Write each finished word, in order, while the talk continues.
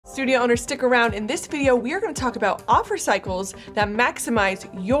Studio owners, stick around. In this video, we are going to talk about offer cycles that maximize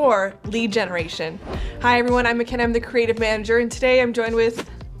your lead generation. Hi everyone, I'm McKenna, I'm the creative manager, and today I'm joined with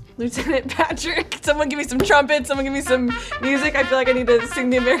Lieutenant Patrick. Someone give me some trumpets, someone give me some music. I feel like I need to sing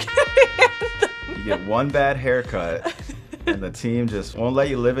the American anthem. You get one bad haircut and the team just won't let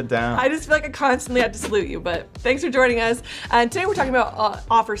you live it down. I just feel like I constantly have to salute you, but thanks for joining us. And today we're talking about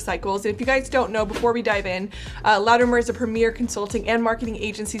offer cycles. And if you guys don't know, before we dive in, Loudermore is a premier consulting and marketing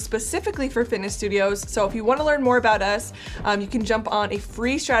agency specifically for fitness studios. So if you want to learn more about us, you can jump on a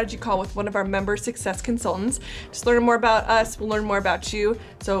free strategy call with one of our member success consultants. Just learn more about us, we'll learn more about you.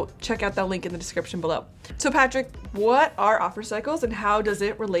 So check out that link in the description below. So Patrick, what are offer cycles and how does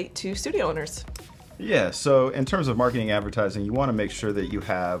it relate to studio owners? Yeah, so in terms of marketing advertising, you want to make sure that you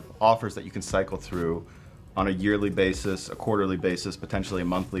have offers that you can cycle through on a yearly basis, a quarterly basis, potentially a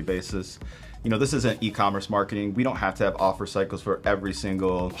monthly basis. You know, this isn't e-commerce marketing. We don't have to have offer cycles for every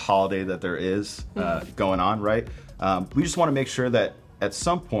single holiday that there is going on, right? We just want to make sure that at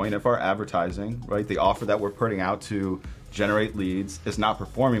some point, if our advertising, right, the offer that we're putting out to generate leads is not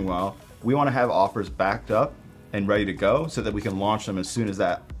performing well, we want to have offers backed up and ready to go so that we can launch them as soon as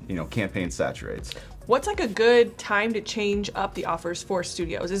that, you know, campaign saturates. What's like a good time to change up the offers for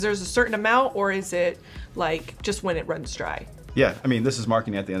studios? Is there a certain amount or is it like just when it runs dry? Yeah, I mean, this is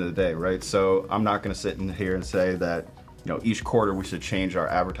marketing at the end of the day, right? So I'm not going to sit in here and say that, you know, each quarter we should change our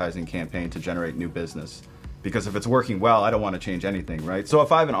advertising campaign to generate new business. Because if it's working well, I don't want to change anything, right? So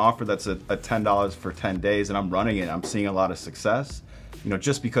if I have an offer that's a $10 for 10 days and I'm running it, I'm seeing a lot of success, you know,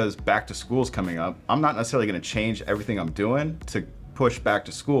 just because back to school is coming up, I'm not necessarily going to change everything I'm doing to push back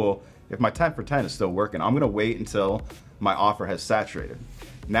to school. If my 10 for 10 is still working, I'm going to wait until my offer has saturated.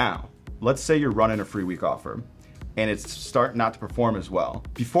 Now, let's say you're running a free week offer and it's starting not to perform as well.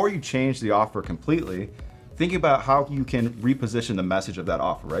 Before you change the offer completely, think about how you can reposition the message of that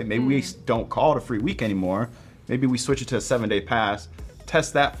offer, right? Maybe we don't call it a free week anymore. Maybe we switch it to a 7-day pass,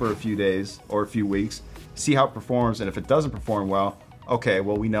 test that for a few days or a few weeks, see how it performs, and if it doesn't perform well, okay,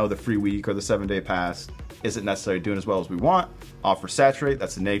 well, we know the free week or the 7-day pass isn't necessarily doing as well as we want. Offer saturate,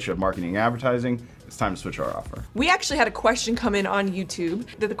 that's the nature of marketing and advertising. It's time to switch our offer. We actually had a question come in on YouTube.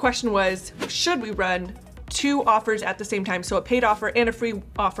 The question was, should we run 2 offers at the same time? So a paid offer and a free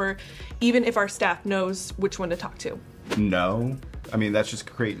offer, even if our staff knows which one to talk to. No, I mean, that's just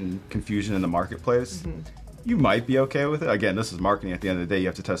creating confusion in the marketplace. You might be okay with it. Again, this is marketing at the end of the day. You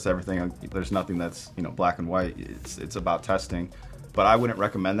have to test everything. There's nothing that's, you know, black and white. It's about testing. But I wouldn't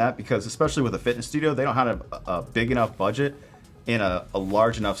recommend that because especially with a fitness studio, they don't have a big enough budget in a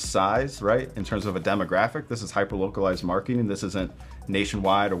large enough size, right? In terms of a demographic, this is hyper-localized marketing. This isn't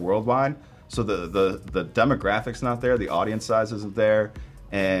nationwide or worldwide. So the demographic's not there, the audience size isn't there,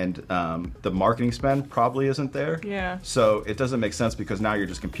 and the marketing spend probably isn't there. Yeah. So it doesn't make sense because now you're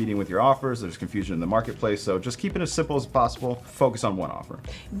just competing with your offers. There's confusion in the marketplace. So just keep it as simple as possible. Focus on one offer.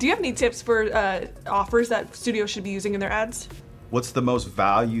 Do you have any tips for offers that studios should be using in their ads? What's the most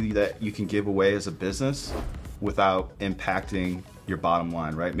value that you can give away as a business without impacting your bottom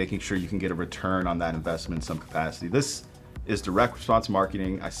line, right? Making sure you can get a return on that investment in some capacity. This is direct response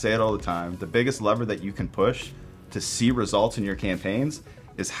marketing. I say it all the time. The biggest lever that you can push to see results in your campaigns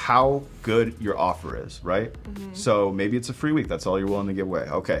is how good your offer is, right? So maybe it's a free week. That's all you're willing to give away.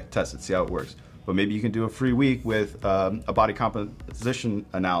 Okay, test it, see how it works. But maybe you can do a free week with a body composition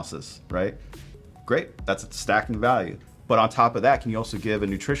analysis, right? Great, that's stacking value. But on top of that, can you also give a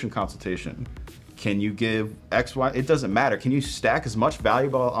nutrition consultation? Can you give X, Y? It doesn't matter. Can you stack as much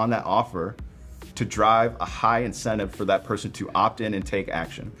value on that offer to drive a high incentive for that person to opt in and take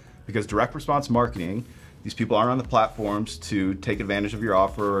action? Because direct response marketing, these people aren't on the platforms to take advantage of your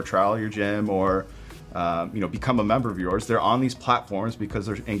offer or trial your gym or you know, become a member of yours. They're on these platforms because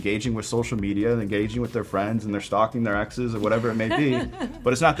they're engaging with social media, engaging with their friends, and they're stalking their exes or whatever it may be.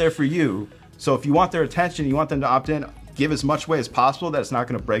 But it's not there for you. So if you want their attention, you want them to opt in, give as much way as possible that it's not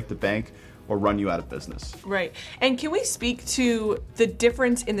going to break the bank or run you out of business. Right. And can we speak to the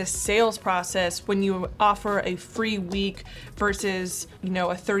difference in the sales process when you offer a free week versus, you know,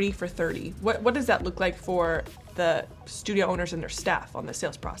 a 30 for 30? What does that look like for the studio owners and their staff on the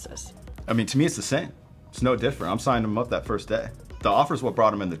sales process? I mean, to me, it's the same. It's no different. I'm signing them up that first day. The offer is what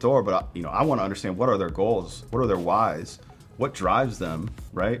brought them in the door, but you know, I want to understand what are their goals, what are their whys, what drives them,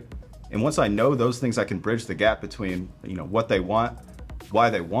 right? And once I know those things, I can bridge the gap between, you know, what they want, why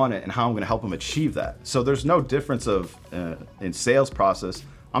they want it, and how I'm going to help them achieve that. So there's no difference of in sales process.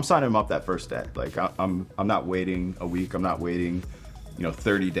 I'm signing them up that first day. Like I'm not waiting a week. I'm not waiting, you know,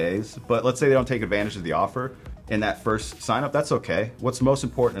 30 days. But let's say they don't take advantage of the offer in that first sign up. That's okay. What's most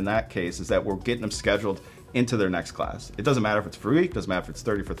important in that case is that we're getting them scheduled into their next class. It doesn't matter if it's free, it doesn't matter if it's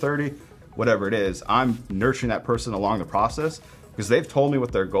 30 for 30, whatever it is. I'm nurturing that person along the process because they've told me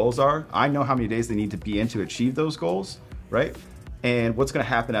what their goals are. I know how many days they need to be in to achieve those goals, right? And what's gonna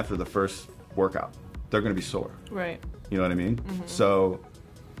happen after the first workout? They're gonna be sore. Right. You know what I mean? So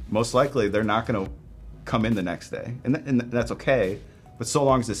most likely they're not gonna come in the next day, and that's okay. But so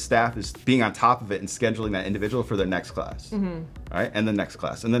long as the staff is being on top of it and scheduling that individual for their next class, right? And the next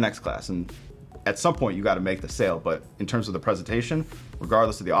class, and the next class. And at some point you got to make the sale. But in terms of the presentation,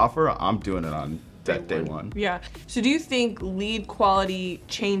 regardless of the offer, I'm doing it on that day one. Yeah. So do you think lead quality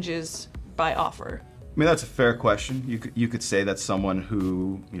changes by offer? I mean, that's a fair question. You could say that someone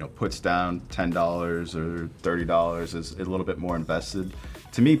who, you know, puts down $10 or $30 is a little bit more invested.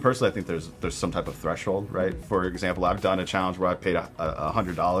 To me personally, I think there's some type of threshold, right? For example, I've done a challenge where I paid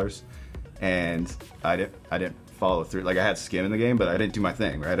 $100 and I didn't follow through. Like, I had skin in the game, but I didn't do my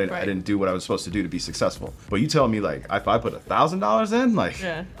thing, right? I didn't do what I was supposed to do to be successful. But you tell me, like, if I put $1,000 in, like,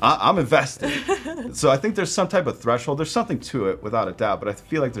 I'm invested. So I think there's some type of threshold. There's something to it, without a doubt, but I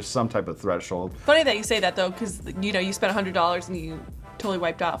feel like there's some type of threshold. Funny that you say that, though, because, you know, you spent $100 and you totally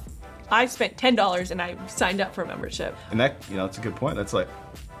wiped off. I spent $10 and I signed up for a membership. And that, you know, that's a good point. That's like,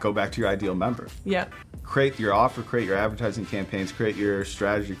 go back to your ideal member. Yeah. Create your offer, create your advertising campaigns, create your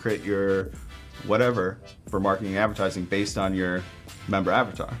strategy, create your whatever for marketing and advertising based on your member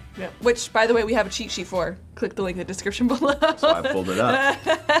avatar. Yeah. Which, by the way, we have a cheat sheet for. Click the link in the description below. So I pulled it up.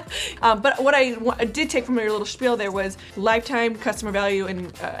 But what I did take from your little spiel there was lifetime customer value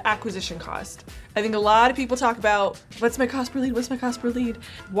and acquisition cost. I think a lot of people talk about, what's my cost per lead? What's my cost per lead?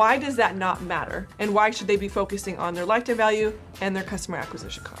 Why does that not matter? And why should they be focusing on their lifetime value and their customer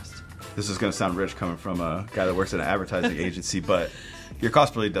acquisition cost? This is going to sound rich coming from a guy that works at an advertising agency, but your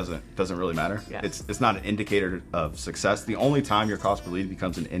cost per lead doesn't really matter. Yeah. It's not an indicator of success. The only time your cost per lead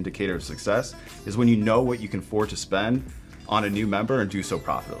becomes an indicator of success is when you know what you can afford to spend on a new member and do so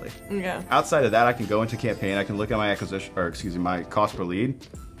profitably. Yeah. Outside of that, I can go into campaign, I can look at my my cost per lead.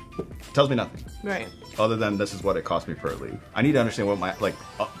 Tells me nothing. Right. Other than this is what it cost me per lead. I need to understand what my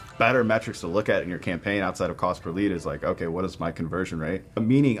better metrics to look at in your campaign outside of cost per lead is like, okay, what is my conversion rate? The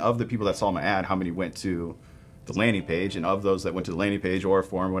meaning of the people that saw my ad, how many went to the landing page, and of those that went to the landing page or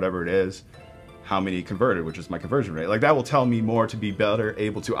form, whatever it is, how many converted, which is my conversion rate. Like, that will tell me more to be better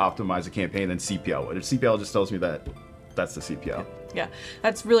able to optimize a campaign than CPL would. If CPL just tells me that that's the CPL. Yeah,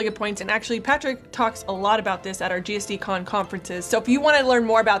 that's really good points. And actually, Patrick talks a lot about this at our GSDCon conferences. So if you want to learn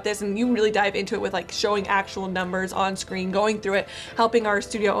more about this and you really dive into it with like showing actual numbers on screen, going through it, helping our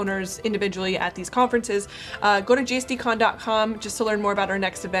studio owners individually at these conferences, go to gsdcon.com just to learn more about our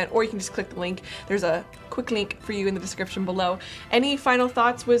next event, or you can just click the link. There's a quick link for you in the description below. Any final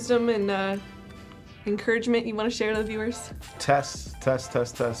thoughts, wisdom, and encouragement you want to share to the viewers? Test. This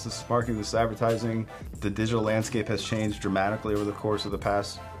is marketing, this is advertising. The digital landscape has changed dramatically over the course of the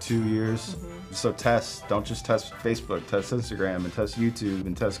past 2 years. So test. Don't just test Facebook, test Instagram, and test YouTube,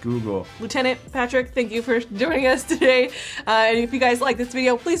 and test Google. Lieutenant Patrick, thank you for joining us today. And if you guys like this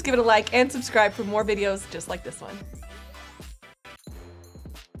video, please give it a like and subscribe for more videos just like this one.